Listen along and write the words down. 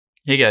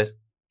Hey guys,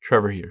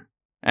 Trevor here.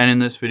 And in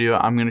this video,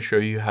 I'm going to show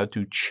you how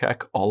to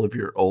check all of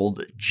your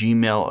old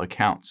Gmail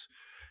accounts.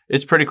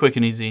 It's pretty quick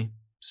and easy,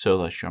 so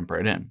let's jump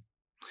right in.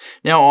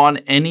 Now, on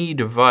any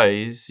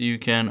device, you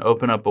can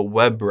open up a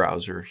web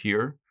browser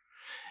here,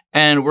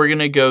 and we're going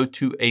to go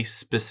to a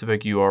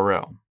specific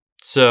URL.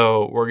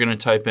 So we're going to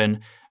type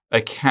in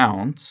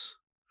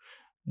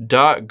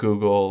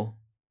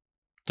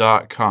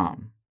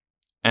accounts.google.com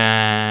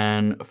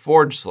and /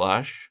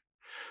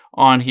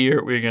 on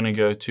here, we're going to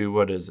go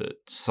to,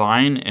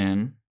 sign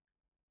in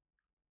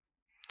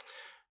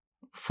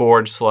 /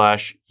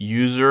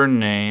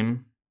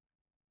 username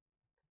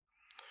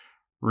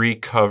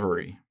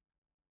recovery.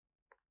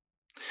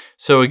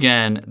 So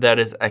again, that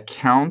is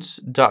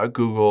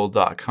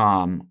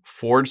accounts.google.com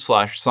 /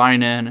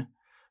 sign in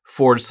 /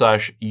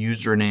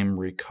 username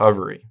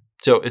recovery.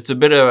 So it's a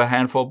bit of a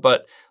handful,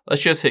 but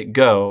let's just hit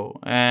go.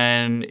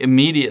 And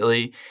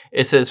immediately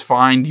it says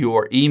find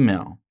your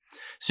email.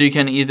 So you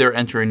can either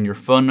enter in your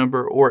phone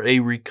number or a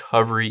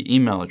recovery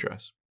email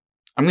address.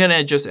 I'm going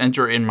to just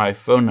enter in my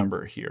phone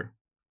number here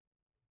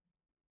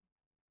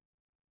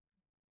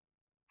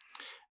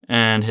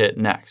and hit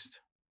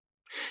next.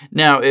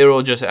 Now it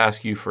will just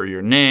ask you for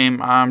your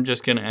name. I'm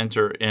just going to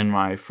enter in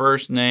my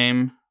first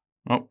name.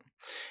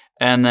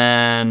 And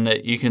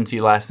then you can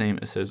see last name,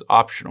 it says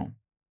optional.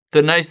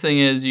 The nice thing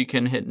is you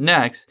can hit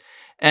next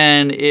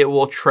and it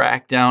will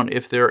track down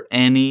if there are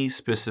any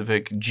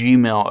specific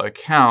Gmail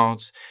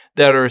accounts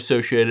that are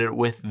associated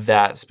with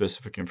that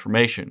specific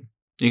information.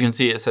 You can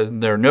see it says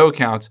there are no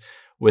accounts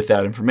with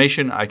that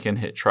information. I can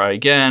hit try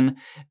again,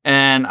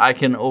 and I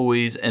can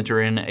always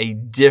enter in a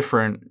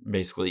different,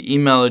 basically,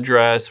 email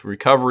address,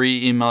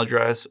 recovery email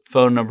address,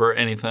 phone number,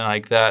 anything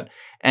like that,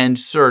 and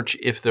search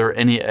if there are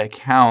any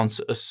accounts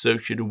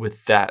associated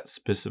with that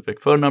specific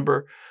phone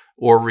number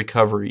or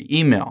recovery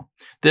email.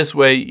 This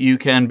way, you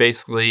can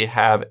basically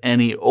have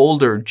any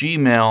older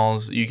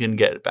Gmails, you can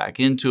get back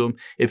into them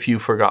if you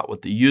forgot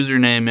what the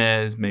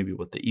username is, maybe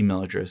what the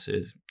email address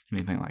is,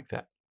 anything like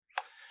that.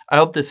 I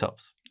hope this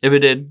helps. If it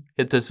did,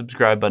 hit the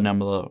subscribe button down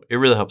below. It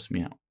really helps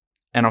me out.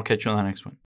 And I'll catch you on the next one.